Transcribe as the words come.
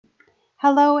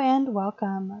Hello and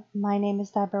welcome. My name is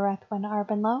Deborah Ethwin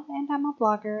Arbinlow and I'm a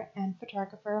blogger and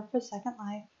photographer for Second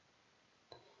Life.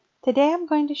 Today I'm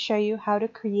going to show you how to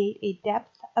create a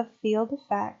depth of field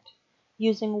effect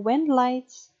using wind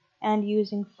lights and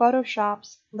using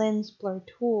Photoshop's lens blur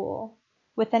tool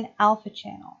with an alpha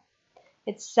channel.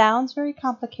 It sounds very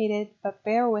complicated, but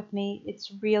bear with me,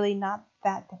 it's really not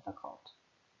that difficult.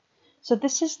 So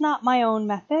this is not my own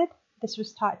method. This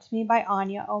was taught to me by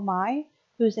Anya Ohmai,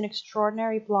 who's an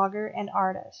extraordinary blogger and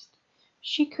artist.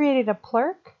 She created a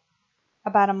plurk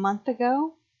about a month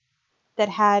ago that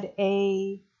had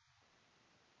a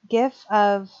GIF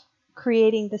of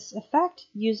creating this effect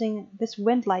using this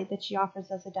wind light that she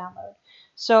offers as a download.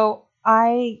 So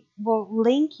I will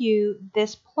link you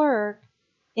this plurk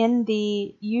in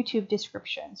the YouTube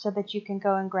description so that you can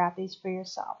go and grab these for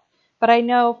yourself. But I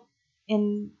know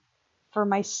for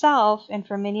myself and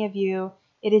for many of you,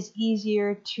 it is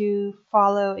easier to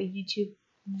follow a YouTube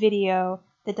video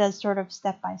that does sort of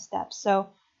step by step. So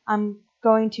I'm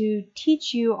going to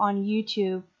teach you on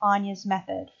YouTube Anya's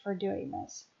method for doing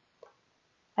this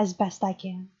as best I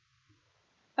can.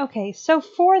 Okay, so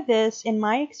for this, in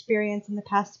my experience in the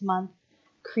past month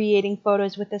creating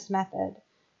photos with this method,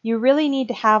 you really need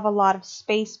to have a lot of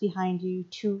space behind you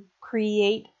to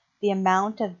create the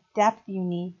amount of depth you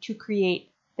need to create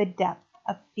the depth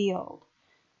of field.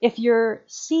 If your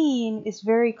scene is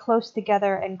very close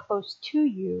together and close to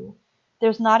you,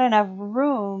 there's not enough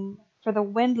room for the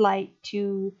wind light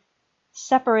to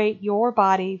separate your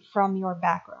body from your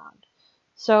background.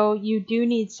 So you do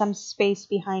need some space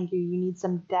behind you. You need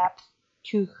some depth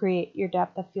to create your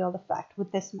depth of field effect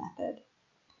with this method.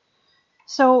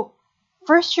 So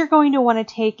first you're going to want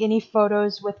to take any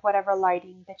photos with whatever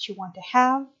lighting that you want to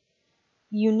have.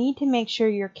 You need to make sure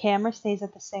your camera stays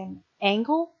at the same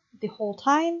angle the whole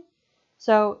time.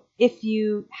 So if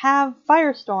you have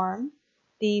Firestorm,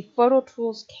 the Photo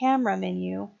Tools camera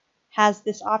menu has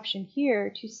this option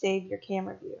here to save your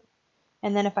camera view.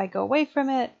 And then if I go away from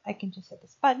it, I can just hit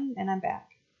this button and I'm back.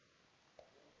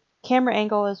 Camera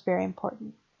angle is very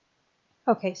important.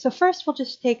 Okay, so first we'll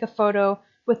just take a photo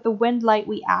with the wind light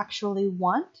we actually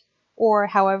want, or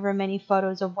however many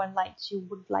photos of wind lights you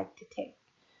would like to take.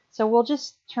 So we'll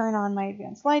just turn on my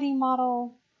advanced lighting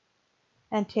model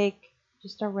and take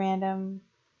just a random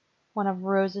one of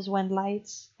Rose's wind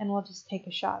lights, and we'll just take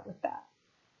a shot with that.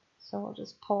 So we'll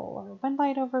just pull our wind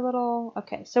light over a little.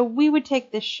 Okay, so we would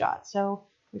take this shot. So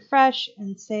refresh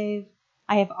and save.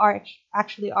 I have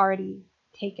actually already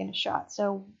taken a shot.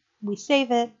 So we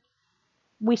save it.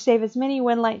 We save as many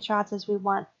wind light shots as we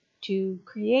want to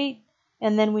create,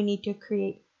 and then we need to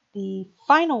create the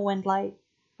final wind light,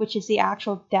 which is the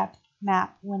actual depth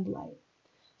map wind light.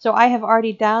 So I have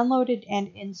already downloaded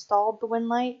and installed the wind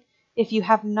light. If you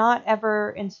have not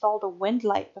ever installed a wind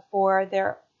light before,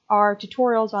 there are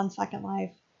tutorials on Second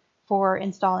Life for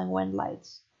installing wind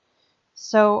lights.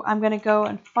 So I'm going to go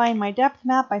and find my depth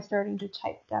map by starting to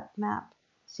type depth map.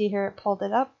 See here, it pulled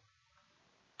it up.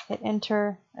 Hit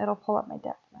enter, it'll pull up my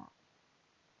depth map.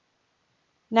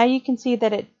 Now you can see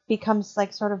that it becomes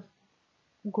like sort of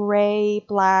gray,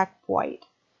 black, white.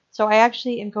 So I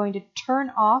actually am going to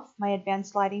turn off my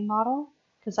advanced lighting model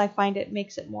because I find it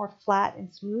makes it more flat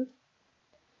and smooth.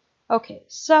 Okay,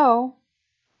 so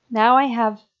now I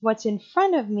have what's in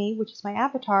front of me, which is my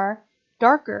avatar,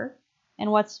 darker,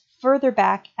 and what's further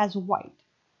back as white.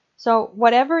 So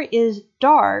whatever is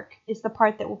dark is the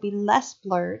part that will be less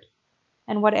blurred,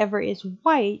 and whatever is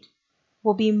white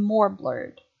will be more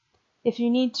blurred. If you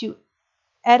need to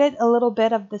edit a little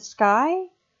bit of the sky,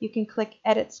 you can click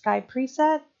Edit Sky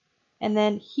Preset, and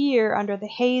then here under the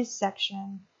haze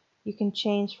section, you can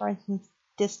change, for instance,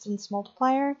 distance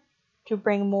multiplier to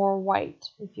bring more white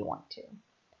if you want to.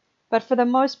 But for the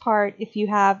most part, if you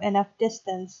have enough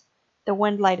distance, the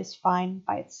wind light is fine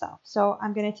by itself. So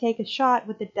I'm going to take a shot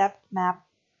with the depth map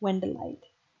wind light.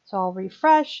 So I'll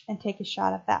refresh and take a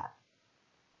shot of that.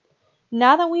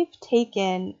 Now that we've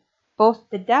taken both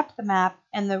the depth map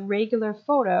and the regular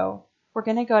photo, we're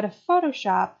going to go to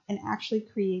Photoshop and actually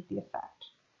create the effect.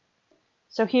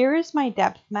 So here is my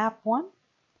depth map one,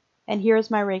 and here is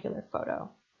my regular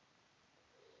photo.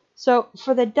 So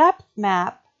for the depth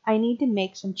map, I need to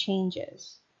make some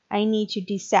changes. I need to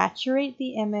desaturate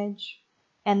the image,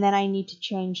 and then I need to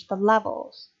change the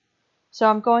levels. So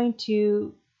I'm going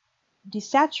to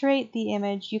desaturate the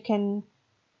image. You can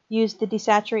use the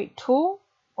desaturate tool,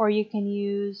 or you can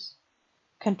use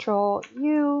Control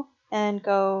U and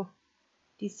go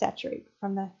desaturate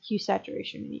from the hue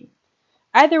saturation menu.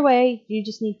 Either way, you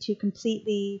just need to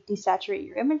completely desaturate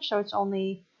your image so it's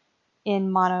only in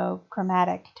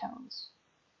monochromatic tones.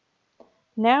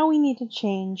 Now we need to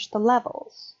change the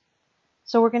levels.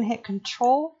 So we're going to hit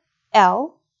Control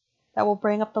L. That will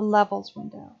bring up the levels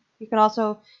window. You can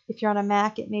also, if you're on a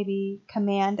Mac, it may be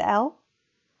Command L.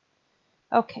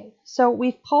 Okay, so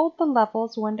we've pulled the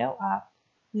levels window up.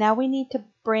 Now we need to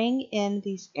bring in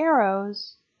these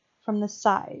arrows from the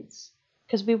sides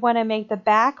because we want to make the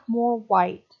back more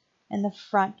white and the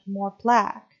front more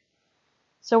black.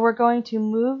 So we're going to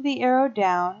move the arrow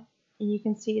down, and you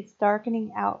can see it's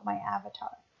darkening out my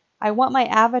avatar. I want my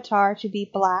avatar to be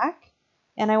black,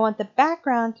 and I want the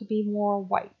background to be more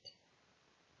white.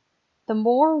 The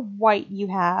more white you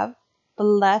have, the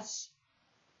less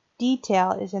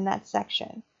detail is in that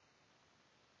section.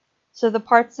 So the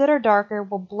parts that are darker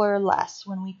will blur less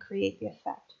when we create the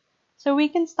effect. So we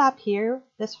can stop here.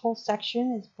 This whole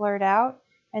section is blurred out,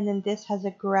 and then this has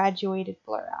a graduated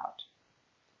blur out.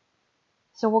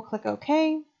 So we'll click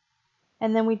OK,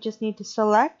 and then we just need to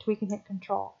select. We can hit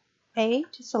Control A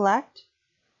to select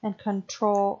and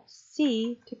Control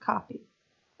C to copy.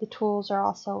 The tools are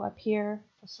also up here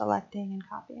for selecting and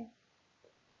copying.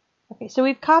 Okay, so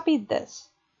we've copied this.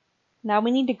 Now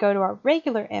we need to go to our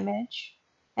regular image,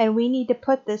 and we need to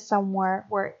put this somewhere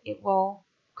where it will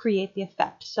create the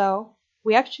effect. So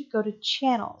we actually go to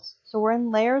Channels. So we're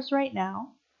in Layers right now.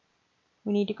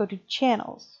 We need to go to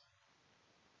Channels.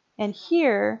 And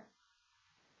here,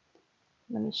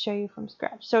 let me show you from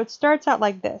scratch. So it starts out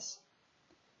like this.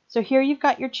 So here you've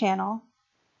got your channel.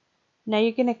 Now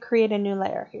you're going to create a new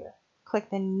layer here. Click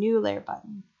the New Layer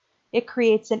button. It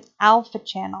creates an alpha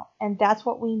channel, and that's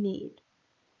what we need.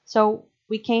 So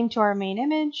we came to our main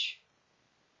image.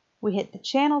 We hit the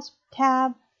Channels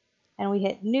tab, and we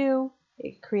hit New.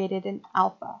 It created an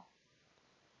alpha.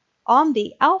 On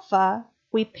the alpha,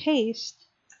 we paste,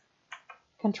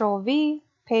 Control V,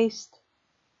 paste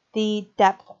the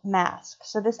depth mask.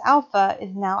 So this alpha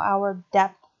is now our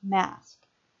depth mask.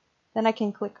 Then I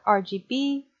can click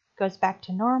RGB, goes back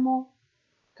to normal,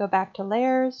 go back to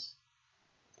layers.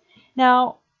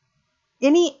 Now,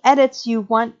 any edits you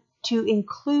want to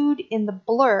include in the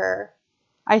blur,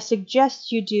 I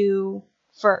suggest you do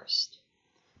first,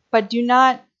 but do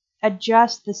not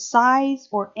adjust the size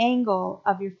or angle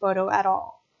of your photo at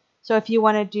all. So if you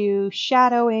want to do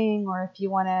shadowing, or if you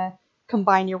want to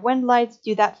combine your wind lights,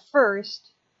 do that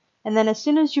first. And then as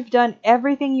soon as you've done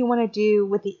everything you want to do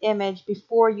with the image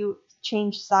before you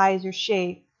change size or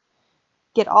shape,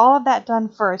 get all of that done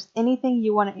first, anything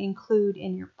you want to include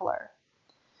in your blur.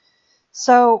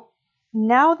 So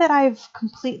now that I've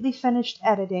completely finished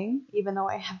editing, even though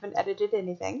I haven't edited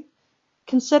anything,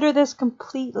 consider this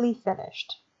completely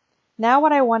finished. Now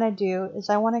what I want to do is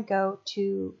I want to go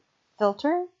to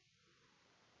Filter,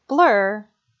 Blur,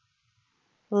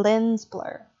 Lens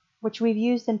Blur, which we've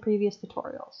used in previous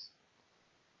tutorials.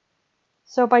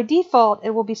 So by default, it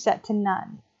will be set to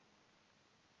none,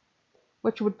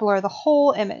 which would blur the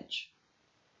whole image.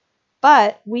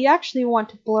 But we actually want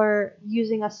to blur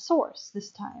using a source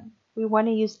this time. We want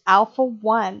to use Alpha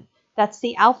 1. That's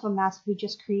the alpha mask we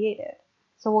just created.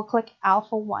 So we'll click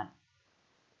Alpha 1.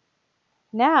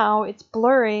 Now it's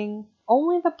blurring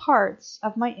only the parts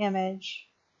of my image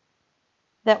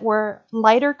that were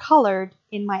lighter colored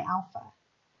in my alpha.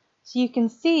 So you can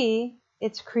see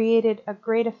it's created a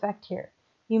great effect here.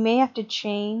 You may have to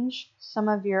change some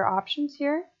of your options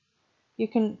here. You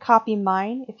can copy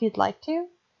mine if you'd like to,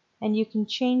 and you can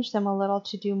change them a little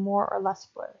to do more or less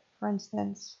blur. For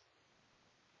instance,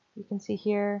 you can see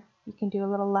here, you can do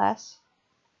a little less,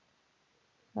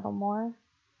 a little more.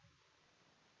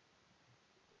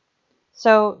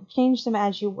 So change them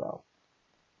as you will.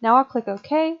 Now I'll click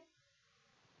OK,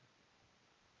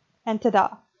 and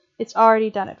ta-da, it's already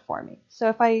done it for me. So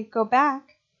if I go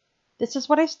back, this is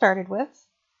what I started with,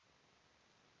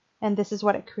 and this is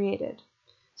what it created.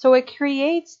 So it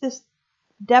creates this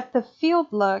depth of field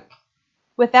look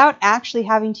without actually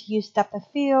having to use depth of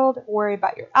field, worry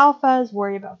about your alphas,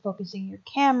 worry about focusing your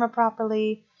camera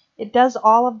properly. It does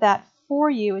all of that for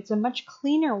you. It's a much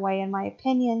cleaner way, in my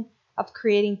opinion, of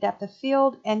creating depth of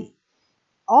field, and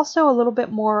also a little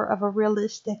bit more of a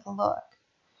realistic look.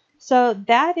 So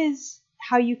that is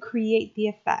how you create the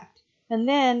effect. And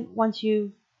then once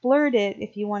you've blurred it,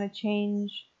 if you want to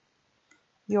change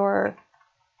your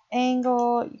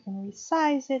angle, you can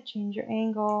resize it, change your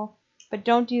angle, but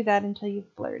don't do that until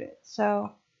you've blurred it.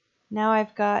 So now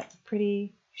I've got a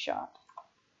pretty shot.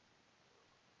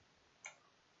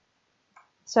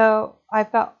 So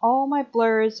I've got all my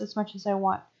blurs as much as I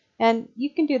want. And you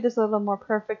can do this a little more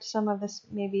perfect. Some of this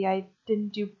maybe I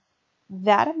didn't do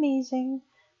that amazing,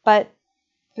 but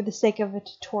for the sake of a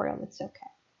tutorial, it's okay.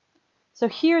 So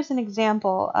here's an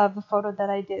example of a photo that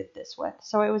I did this with.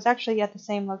 So it was actually at the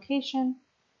same location.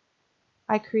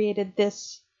 I created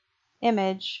this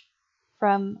image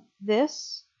from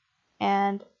this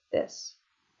and this.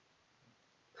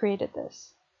 Created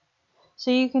this. So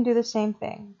you can do the same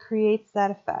thing. Creates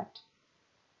that effect.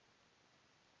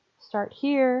 Start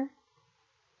here,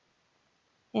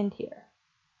 end here.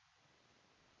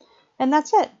 And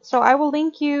that's it. So I will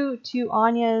link you to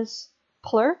Anya's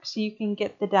Plurk so you can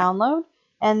get the download,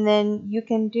 and then you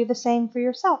can do the same for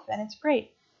yourself, and it's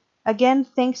great. Again,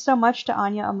 thanks so much to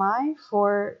Anya Ohmai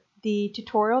for the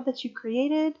tutorial that you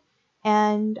created,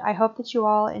 and I hope that you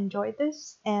all enjoyed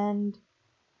this, and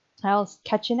I'll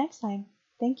catch you next time.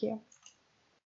 Thank you.